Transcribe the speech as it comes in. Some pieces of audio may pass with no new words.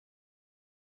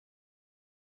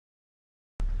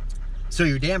So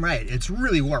you're damn right. It's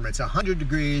really warm. It's 100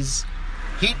 degrees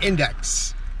heat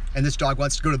index. And this dog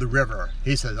wants to go to the river.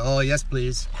 He says, oh, yes,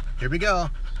 please. Here we go.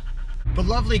 The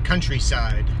lovely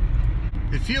countryside.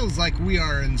 It feels like we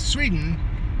are in Sweden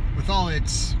with all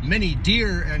its many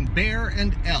deer and bear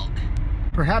and elk.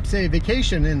 Perhaps a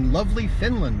vacation in lovely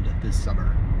Finland this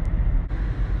summer.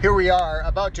 Here we are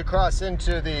about to cross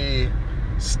into the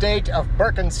state of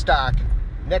Birkenstock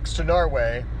next to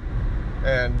Norway,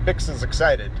 and Bix is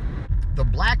excited. The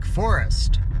Black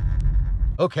Forest.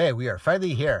 Okay, we are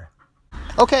finally here.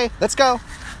 Okay, let's go.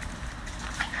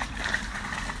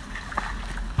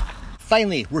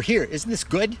 Finally, we're here. Isn't this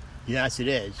good? Yes, it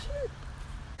is.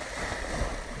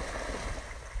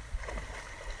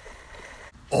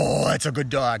 Oh, that's a good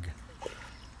dog.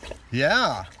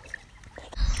 Yeah.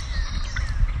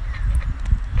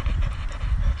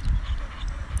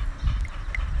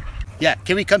 Yeah,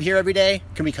 can we come here every day?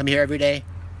 Can we come here every day?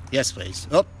 Yes, please.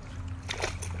 Oh.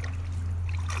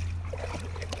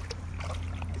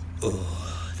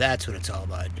 Oh, that's what it's all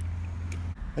about.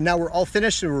 And now we're all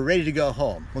finished and we're ready to go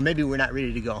home. Well, maybe we're not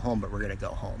ready to go home, but we're gonna go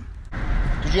home.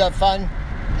 Did you have fun?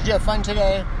 Did you have fun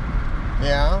today?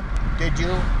 Yeah? Did you?